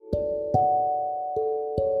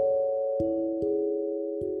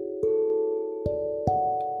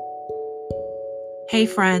Hey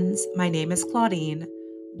friends, my name is Claudine.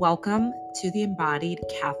 Welcome to the Embodied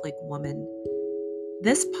Catholic Woman.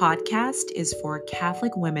 This podcast is for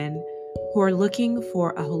Catholic women who are looking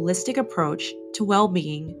for a holistic approach to well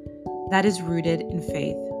being that is rooted in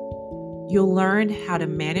faith. You'll learn how to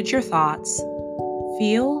manage your thoughts,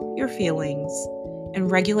 feel your feelings, and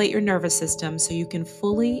regulate your nervous system so you can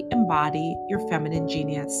fully embody your feminine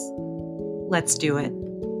genius. Let's do it.